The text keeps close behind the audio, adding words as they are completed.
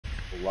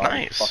lot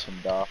Nice. of fucking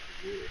dock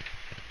here.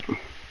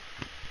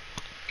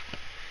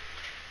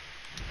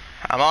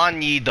 I'm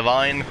on ye,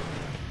 Divine.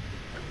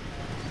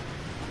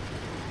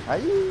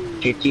 Aye.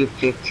 Take you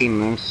 15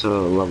 minutes to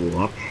level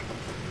up.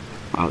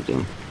 I'll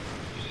do.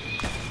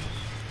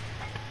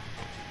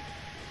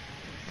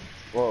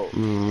 Whoa.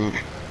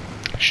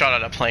 Shot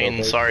at a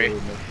plane, So sorry.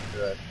 basically, make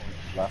sure I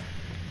point left.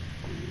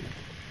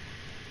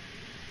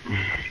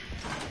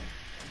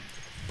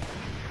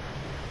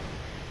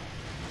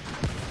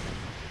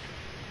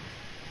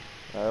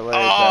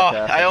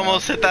 Oh, I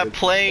almost hit that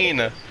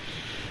plane.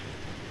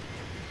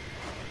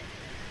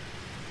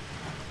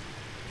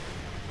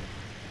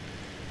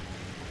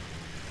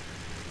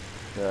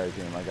 Alright,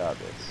 Jim, I got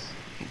this.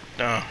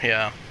 Oh,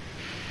 yeah.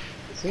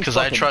 Because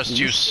I trust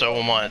you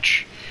so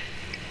much.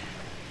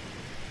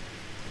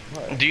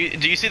 What? Do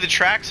you see the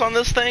tracks on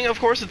this thing? Of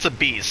course it's a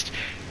beast.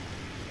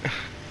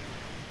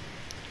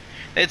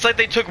 It's like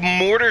they took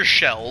mortar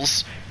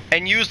shells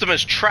and used them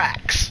as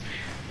tracks.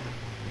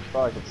 I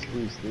thought I could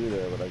squeeze through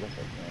there, but I guess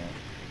I can't.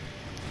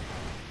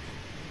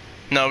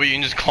 No, but you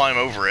can just climb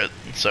over it,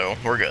 so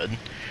we're good. We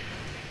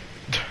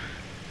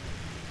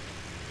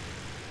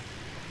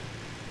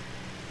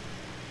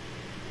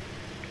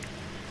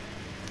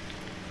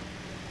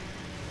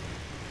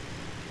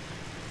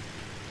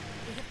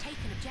have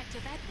taken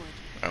objective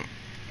Edward.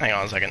 Hang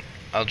on a second.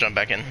 I'll jump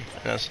back in a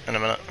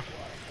minute.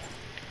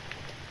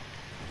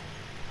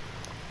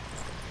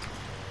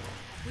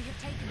 We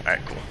have taken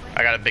Alright, cool.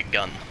 I got a big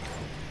gun.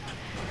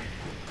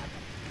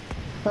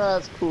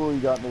 That's cool, you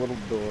got in the little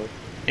door.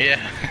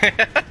 Yeah.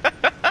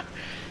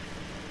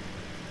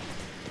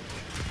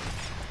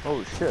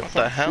 Oh shit. What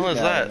the hell is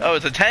that? Oh,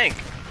 it's a tank.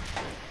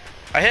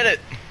 I hit it.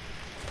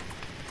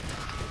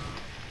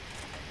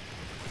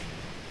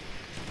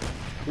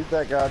 Shoot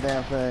that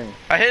goddamn thing.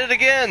 I hit it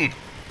again.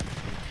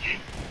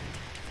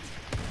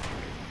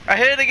 I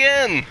hit it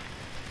again.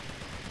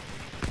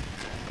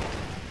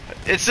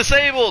 It's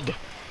disabled.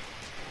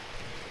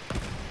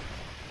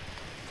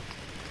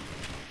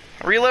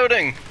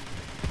 Reloading.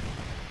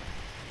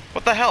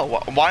 What the hell?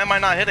 Why am I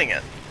not hitting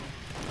it?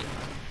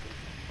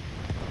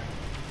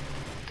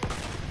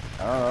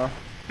 I don't know.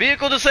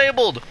 Vehicle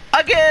disabled!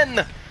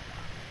 Again!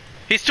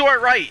 He's to our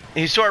right.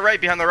 He's to our right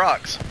behind the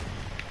rocks.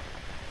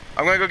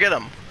 I'm gonna go get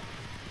him.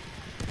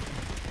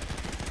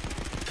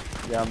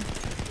 Yeah, I'm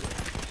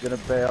gonna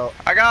bail.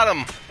 I got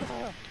him.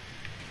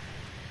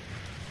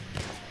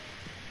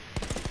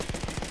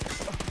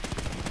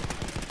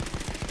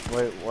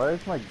 Wait, why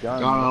is my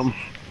gun?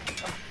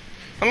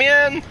 Let me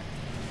in.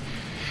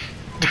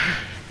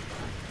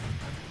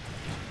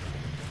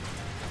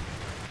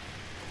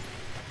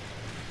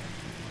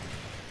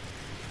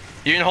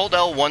 You can hold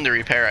L1 to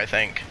repair, I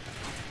think.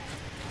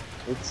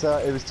 It's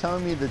it was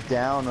telling me the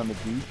down on the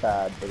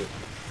D-pad, but it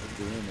wasn't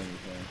doing anything.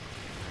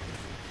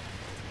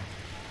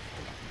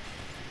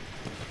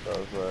 So I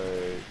was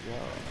like,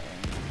 yeah.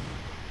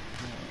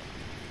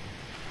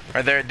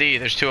 Right there at D,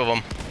 there's two of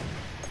them.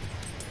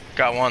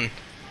 Got one.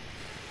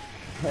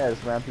 Yeah, I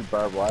just ran through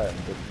barbed wire and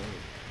didn't move.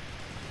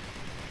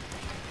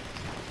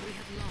 We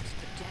have lost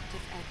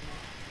objective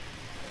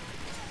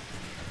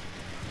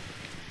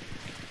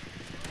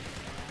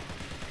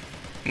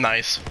Edward.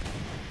 Nice.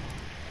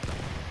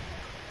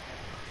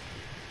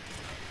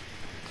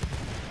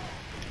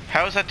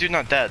 How is that dude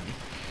not dead?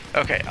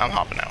 Okay, I'm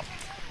hopping out.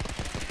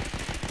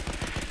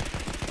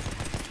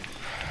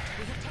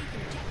 We have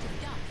taken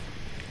objective Duff.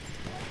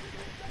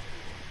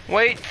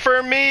 Wait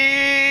for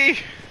me!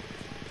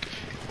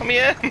 Let me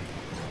in!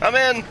 I'm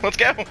in! Let's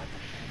go!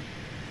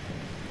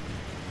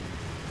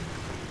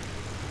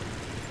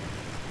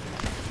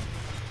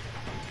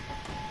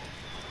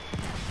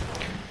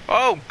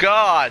 Oh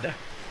god!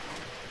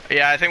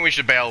 Yeah, I think we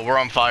should bail. We're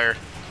on fire.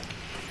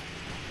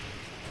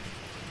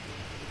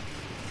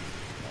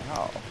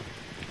 Wow.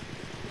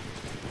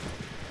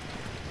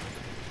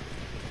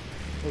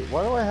 Wait,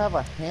 why do I have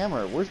a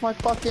hammer? Where's my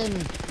fucking...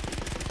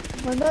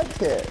 Where's my med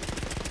kit?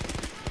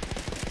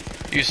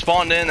 You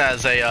spawned in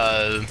as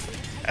a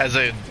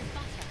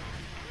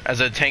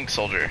tank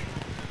soldier.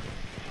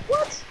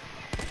 What?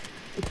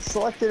 It's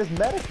selected as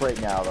medic right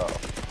now, though.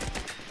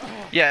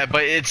 Yeah,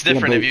 but it's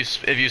different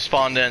if you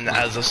spawned in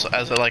as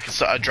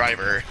a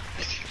driver.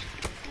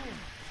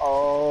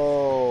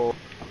 Oh.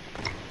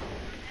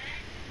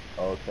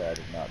 Okay, I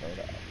did not know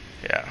that.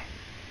 Yeah.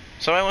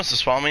 Somebody wants to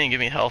spawn me and give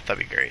me health, that'd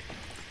be great.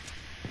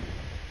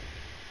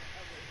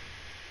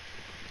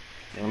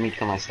 Let me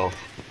kill myself.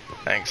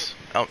 Thanks.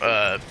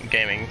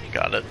 Gaming,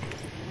 got it.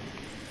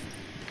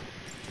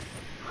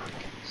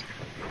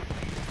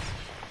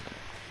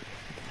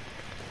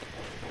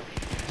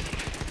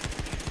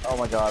 Oh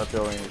my god, a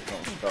building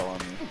fell on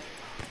me.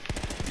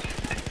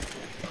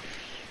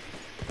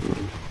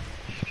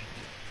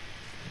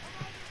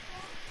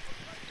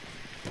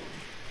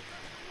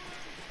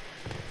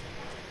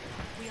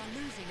 We are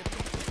losing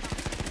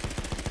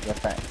objective Yeah,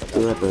 thanks. I got Do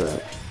you. it, do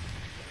it.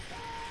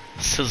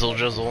 Sizzle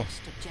jizzle.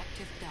 Lost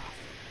objective Duff.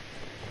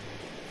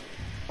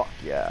 Fuck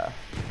yeah.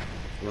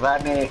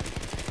 Revive me.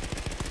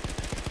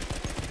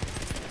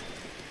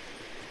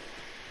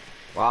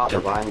 Wow,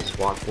 Divine just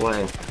walked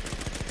away.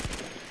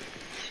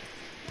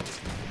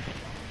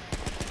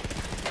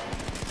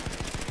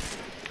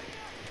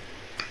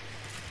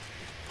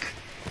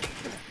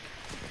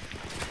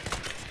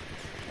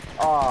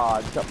 Ah,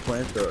 I just got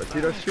flamethrower.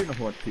 Dude, I was shooting a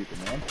whole bunch of people,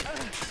 man.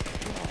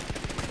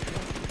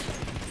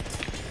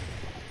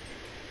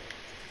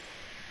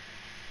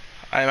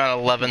 I'm at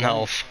 11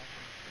 health.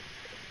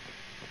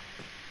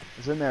 I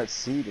was in there at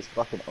C just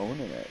fucking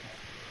owning it.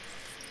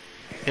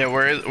 Yeah,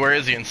 where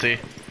is he in C?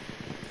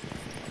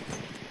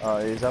 He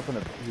was up in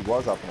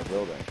a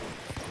building.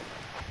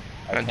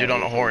 And dude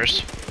on a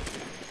horse.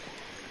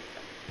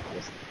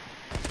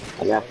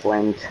 I got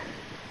flamed.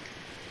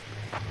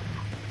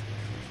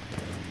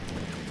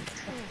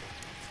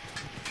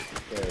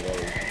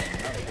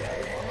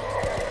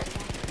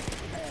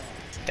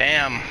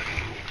 Damn.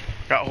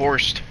 Got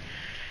horsed.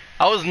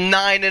 I was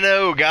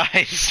 9-0,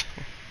 guys.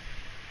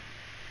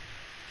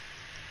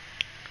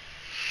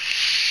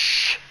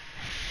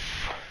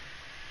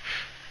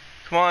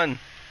 Come on.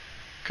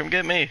 Come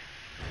get me.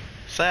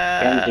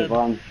 Sad.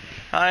 Divine.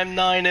 I'm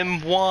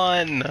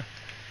 9-1.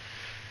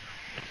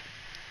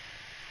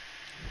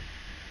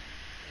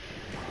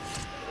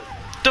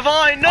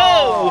 Divine, no!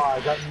 Oh, I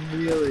got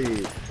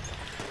really.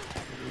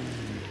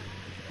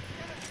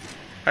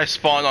 I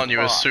spawned on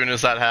you as soon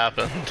as that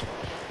happened.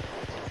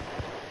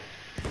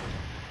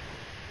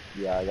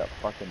 Yeah, I got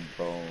fucking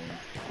boned.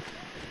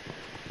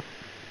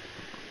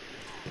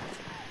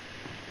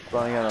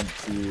 Running out on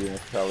B is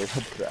probably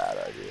a bad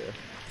idea.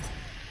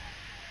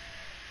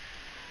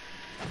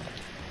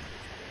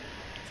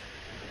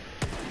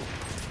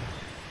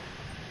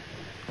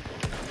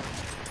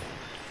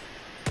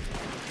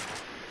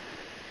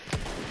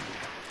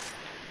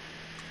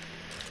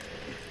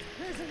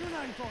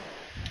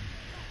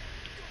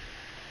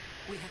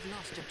 We have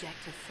lost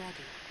objective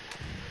Freddy.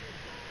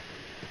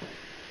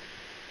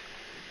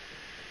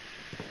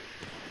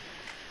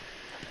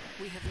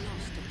 We have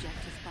lost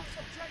objective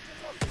Butter.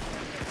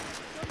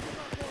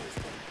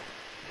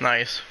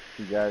 Nice.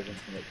 You guys can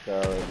make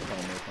Charlie and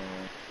trying to make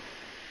him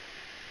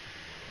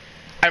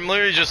I'm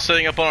literally just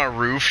sitting up on a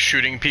roof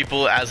shooting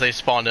people as they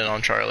spawned in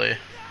on Charlie.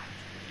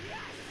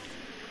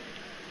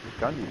 What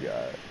gun you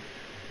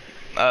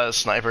got?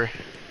 Sniper.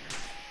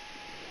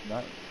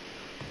 Nice.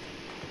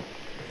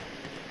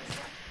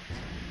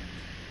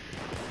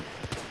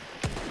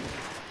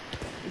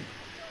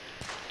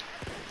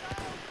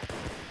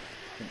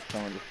 I think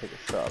someone just took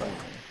a shot at me.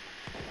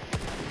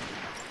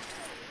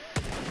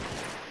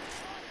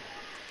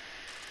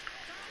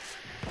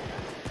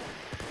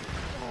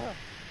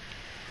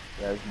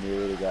 There's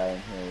nearly the guy in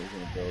here who's in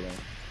the building.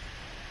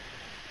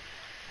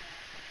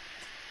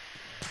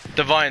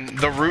 Divine,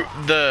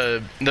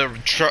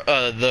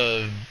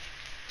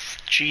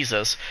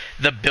 Jesus,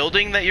 the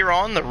building that you're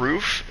on, the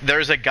roof,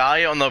 there's a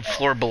guy on the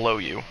floor below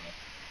you.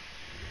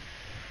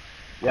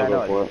 Yeah, I I'll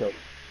know. go I for just it.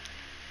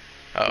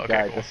 Oh, the okay,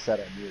 guy cool. just said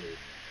I knew.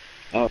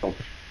 Oh.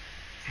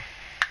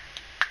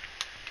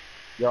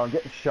 Yo, I'm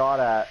getting shot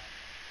at.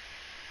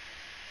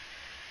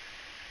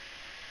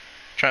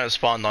 Trying to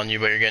spawn on you,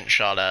 but you're getting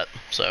shot at,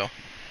 so.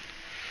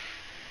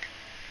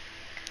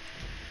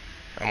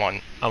 I'm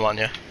on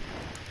you.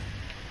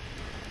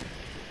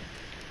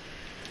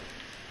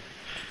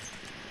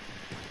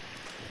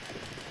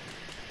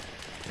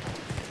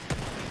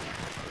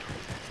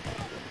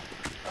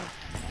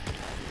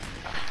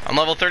 I'm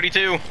level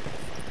 32.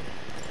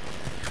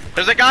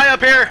 There's a guy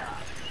up here!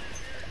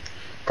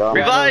 Go.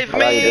 Revive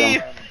How are you me!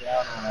 doing?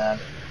 Down, man.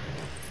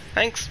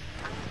 Thanks.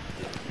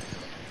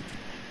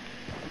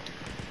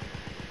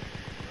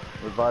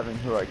 Reviving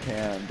who I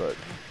can, but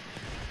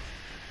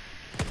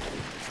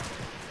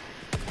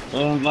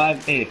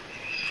Revive me.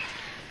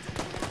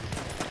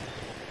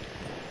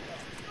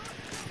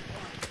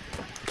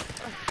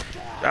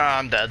 Ah,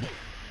 I'm dead.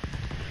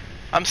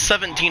 I'm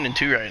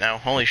 17-2 right now.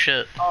 Holy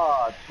shit.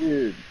 oh,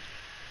 dude.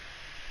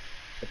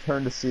 I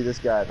turned to see this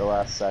guy at the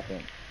last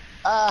second.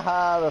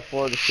 Aha! The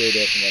floor just stayed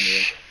open under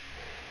him.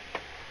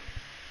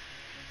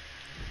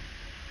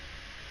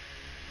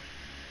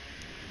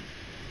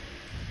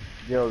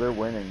 Yo, they're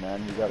winning,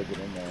 man. We gotta get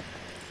in there.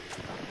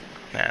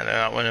 Nah, they're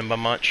not winning by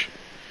much.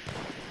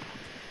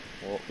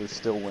 Well, they're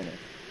still winning.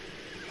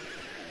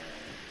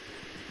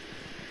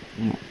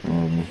 We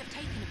have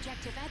taken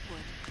objective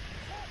Edward.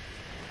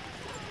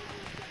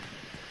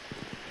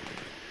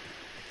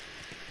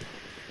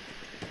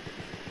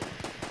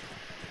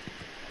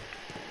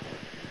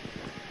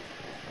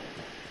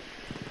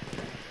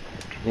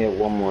 Yeah,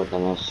 one more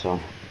than us, so.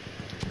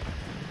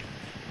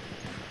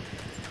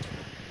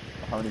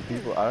 How many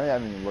people? I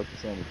haven't even looked to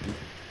see how many people.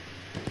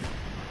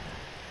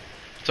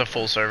 It's a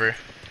full server.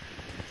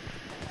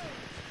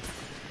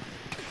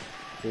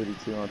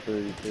 32 on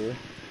 32.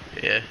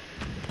 Yeah.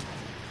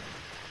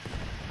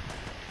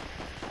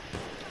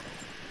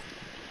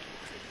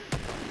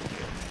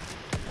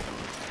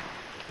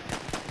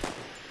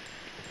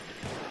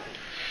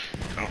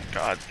 Oh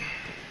god.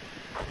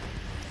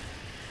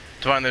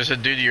 Divine, there's a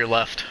dude to your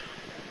left.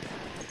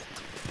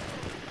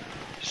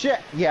 Shit!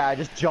 Yeah, I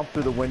just jumped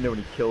through the window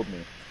and he killed me.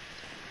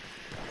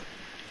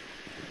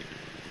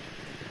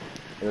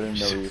 I didn't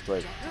know he was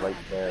like right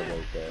there,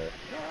 right there.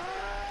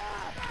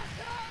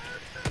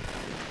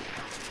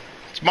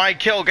 It's my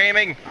kill,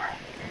 gaming.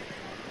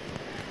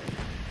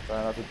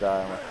 Try not to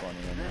die on my 20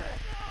 minutes.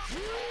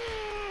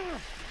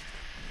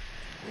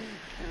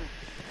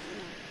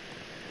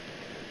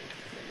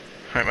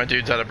 Alright, my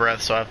dude's out of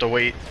breath, so I have to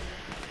wait.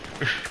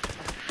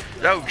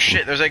 Oh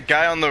shit, there's a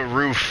guy on the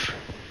roof.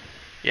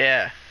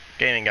 Yeah,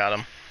 gaming got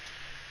him.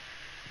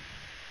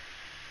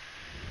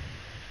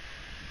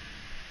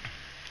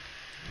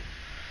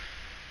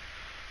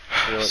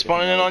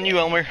 Spawning in on you,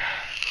 Elmer.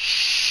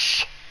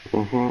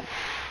 Mm-hmm.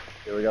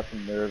 Yeah, we got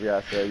some nerve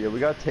gas there. Yeah, we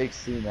gotta take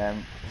C,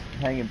 man.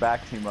 Hanging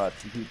back too much.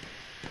 You keep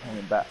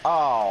hanging back.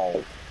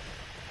 Oh!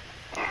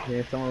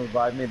 Can someone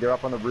revive me? They're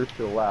up on the roof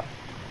to the left.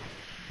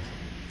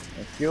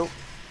 Thank you.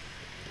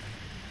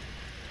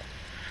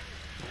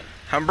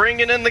 I'm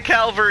bringing in the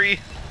cavalry.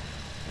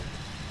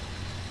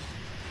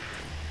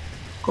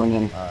 Going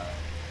in.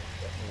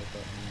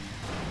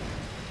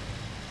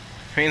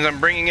 Means I'm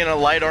bringing in a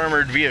light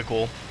armored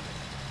vehicle.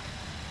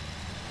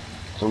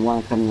 So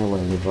one coming your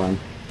way, Yvonne.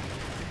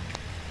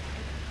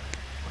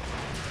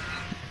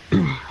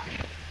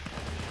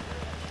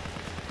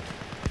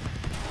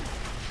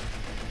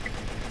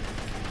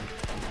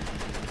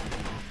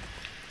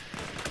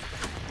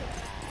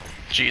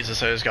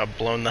 Jesus, I just got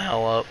blown the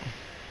hell up.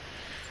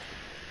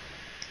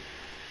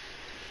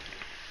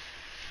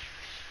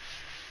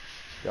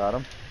 Got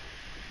him.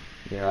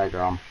 Yeah, I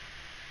got him.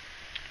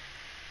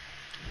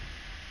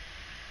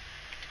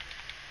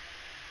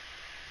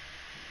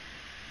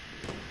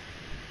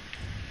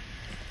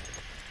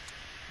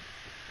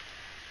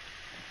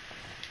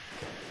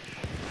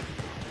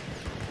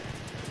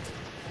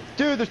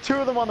 Dude, there's 2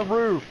 of them on the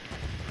roof.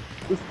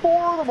 There's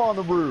 4 of them on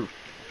the roof.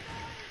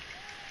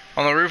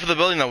 On the roof of the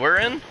building that we're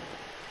in?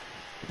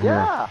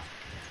 Yeah.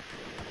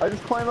 I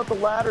just climbed up the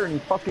ladder and he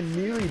fucking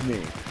mealeed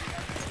me.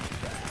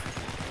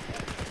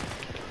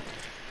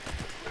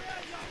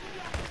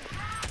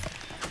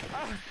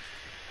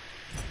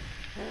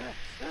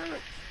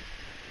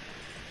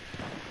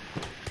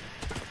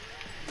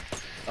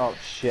 Oh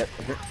shit.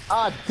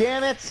 Ah,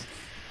 damn it!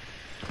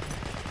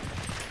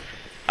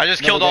 I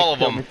just killed all of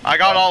them. I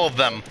got all of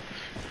them.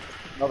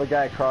 Another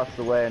guy across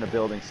the way in a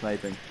building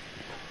sniping.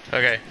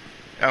 Okay.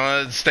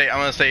 I'm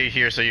gonna stay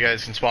here so you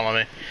guys can spawn on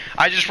me.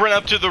 I just ran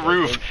up to the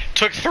roof,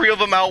 took 3 of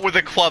them out with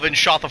a club and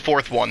shot the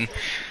 4th one.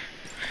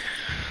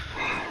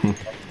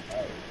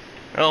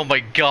 Oh my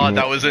god,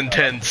 that was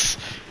intense.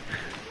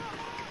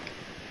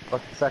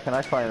 Fuck, the second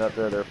I climbed up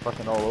there, they're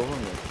fucking all over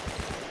me.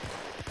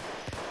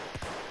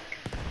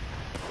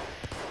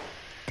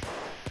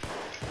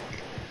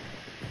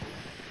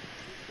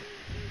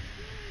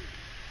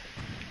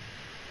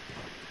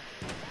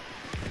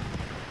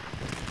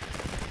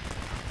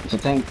 It's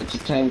a tank, it's a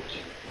tank.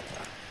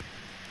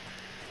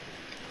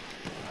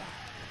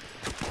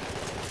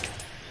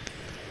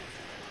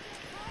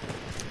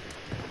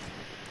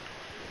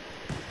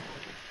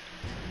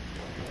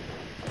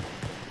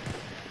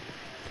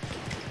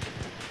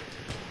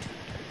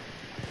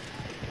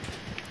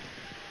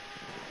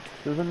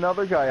 There's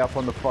another guy up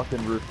on the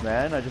fucking roof,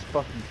 man. I just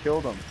fucking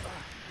killed him.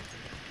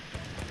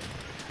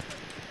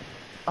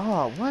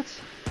 Oh, what?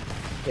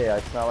 Okay,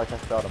 it's not like I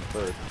shot him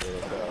first. So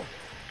let's go.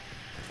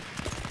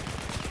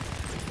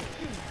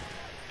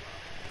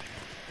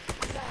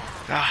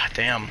 Ah,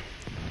 damn.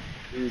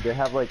 Dude, they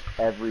have like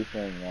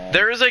everything, man.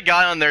 There is a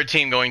guy on their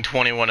team going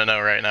 21-0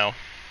 right now.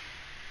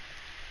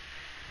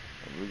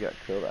 We gotta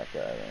kill that guy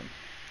then.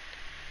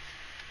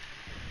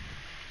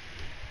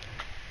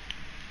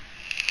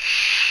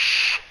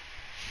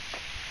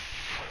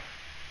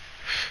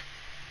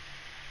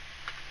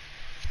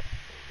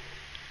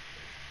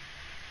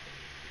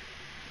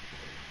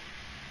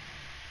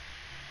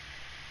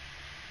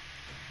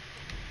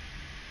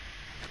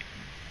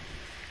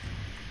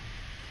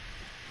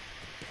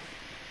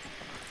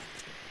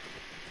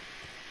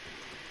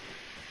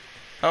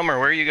 Elmer,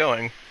 where are you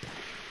going?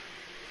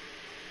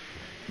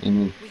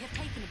 Mm-hmm. We have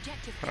taken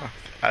objective. Oh,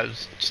 I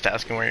was just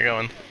asking where you're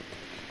going.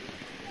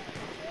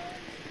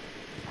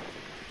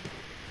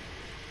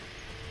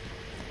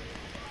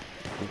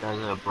 You guys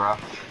are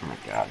rough. Oh my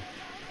god.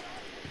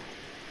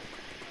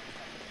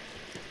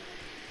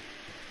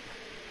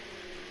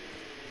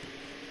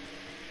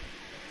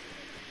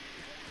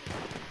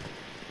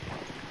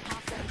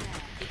 Halfway there.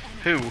 The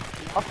enemy. Who?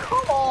 Oh,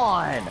 come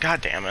on!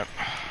 God damn it.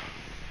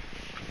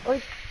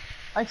 Like,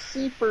 I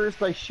see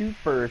first, I shoot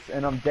first,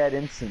 and I'm dead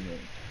instantly.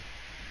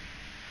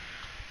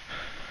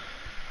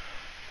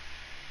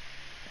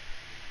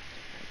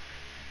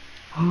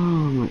 Oh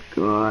my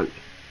god.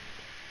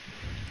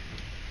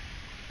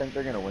 I think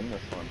they're gonna win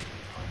this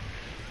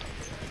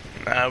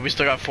one. We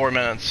still got 4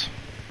 minutes.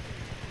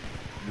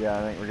 Yeah,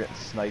 I think we're getting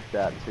sniped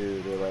at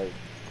too. They're like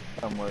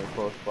somewhere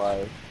close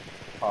by,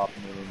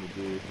 popping it in the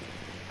dude.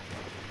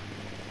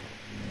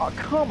 Oh,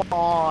 come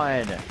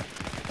on!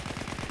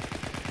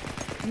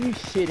 You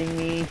shitting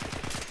me?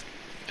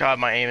 God,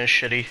 my aim is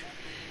shitty.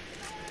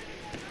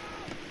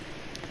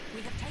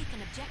 We have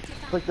taken objective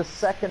It's like the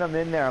second I'm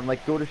in there, I'm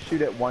like, go to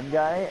shoot at one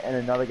guy, and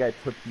another guy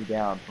puts me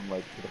down from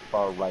like to the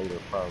far right or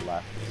far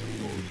left.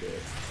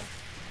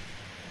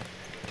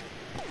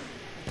 I'm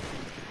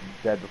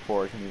dead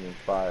before I can even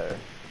fire.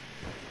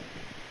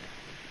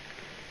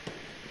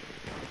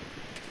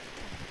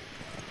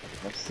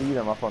 I see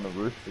them up on the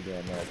roof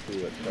again there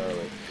too at Charlie.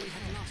 We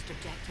have lost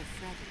objective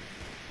Freddy.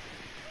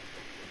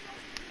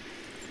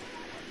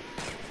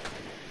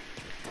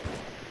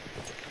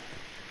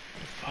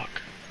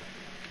 Fuck.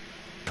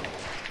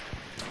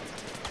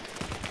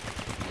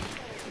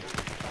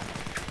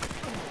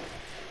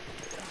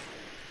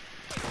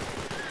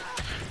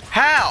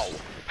 How?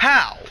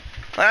 How?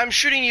 I'm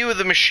shooting you with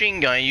a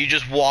machine gun, you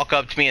just walk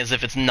up to me as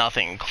if it's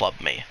nothing and club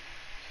me.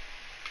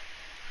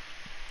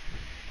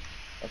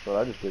 That's what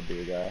I just did to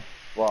the guy.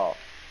 Wow.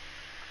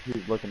 He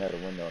was looking at a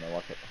window and I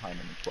walked up behind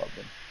him and clubbed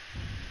him.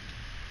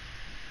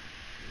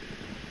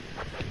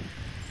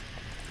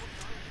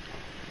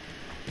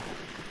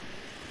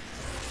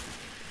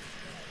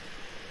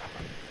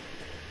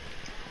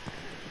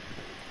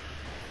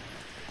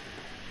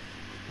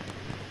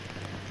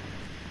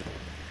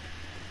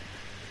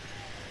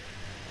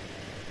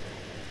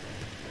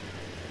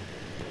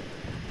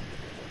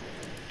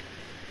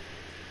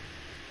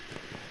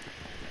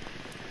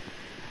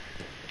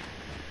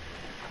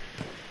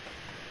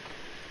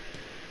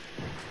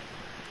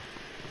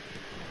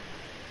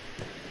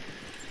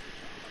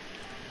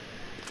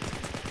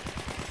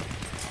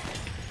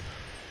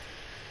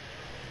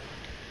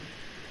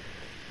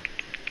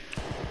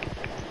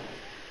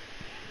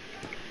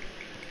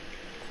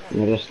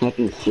 Yeah, there's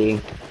nothing to see.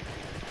 You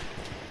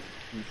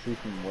see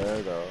from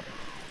where though?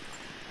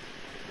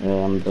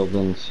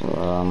 Buildings,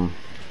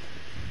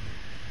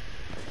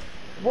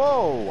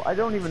 Whoa! I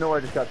don't even know where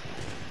I just got.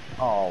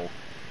 Oh.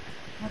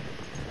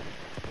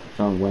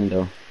 front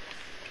window.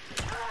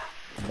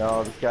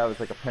 No, this guy was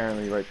like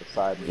apparently right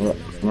beside me. Yeah,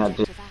 yeah,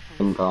 just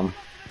bomb.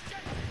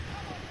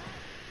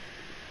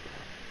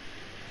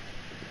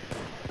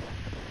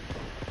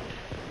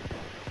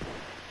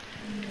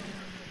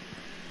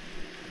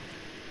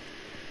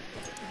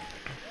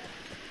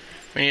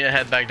 We need to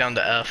head back down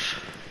to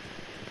F.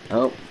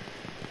 Oh.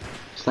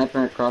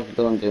 Sniper across the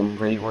building, Doom.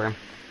 Where you were.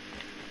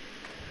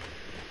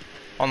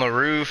 On the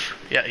roof.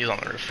 Yeah, he's on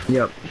the roof.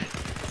 Yep.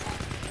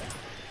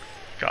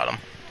 Got him.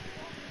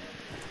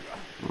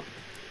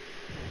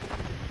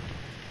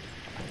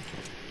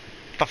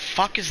 The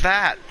fuck is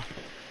that?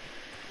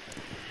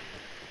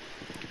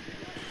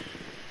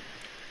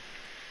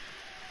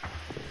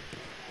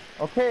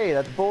 Okay,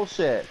 that's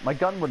bullshit. My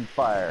gun wouldn't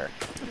fire.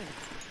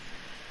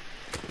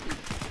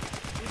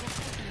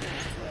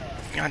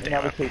 God And damn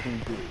now we're it. taking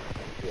B.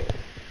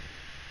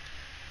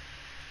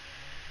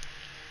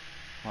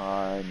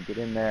 Fine, get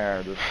in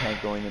there. There's a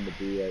tank going into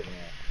B right now.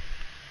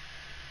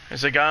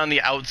 There's a guy on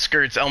the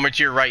outskirts. Elmer,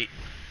 to your right.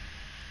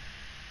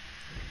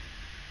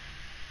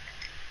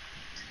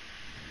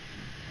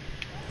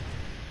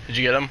 Did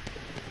you get him?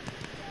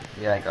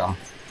 Yeah, I go.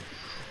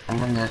 And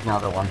then there's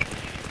another one.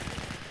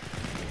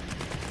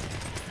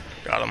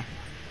 Got him.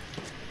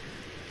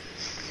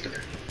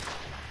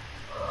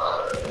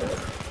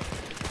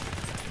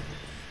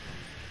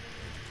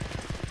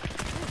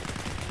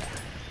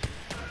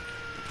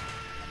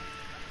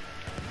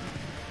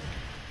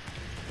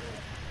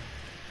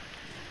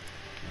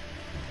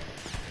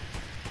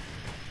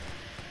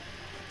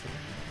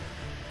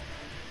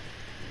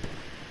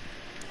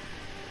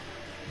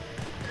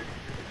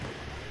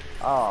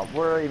 Oh,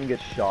 where did I even get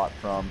shot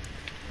from?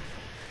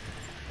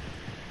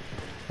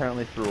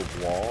 Apparently through a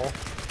wall.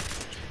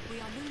 We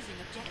are losing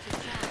objective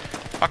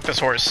Charlie. Fuck this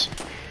horse. We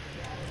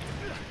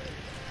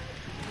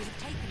have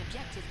taken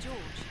objective George.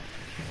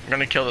 I'm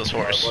gonna kill this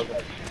horse.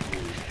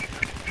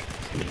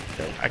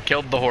 I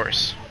killed the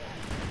horse.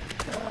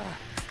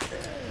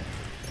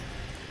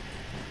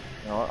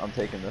 You know what? I'm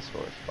taking this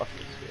horse. Fuck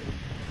this dude.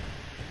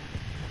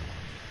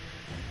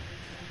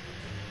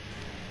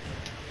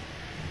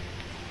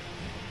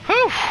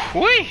 Whew,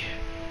 wee!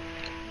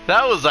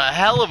 That was a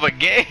hell of a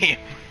game.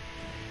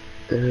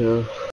 Ugh.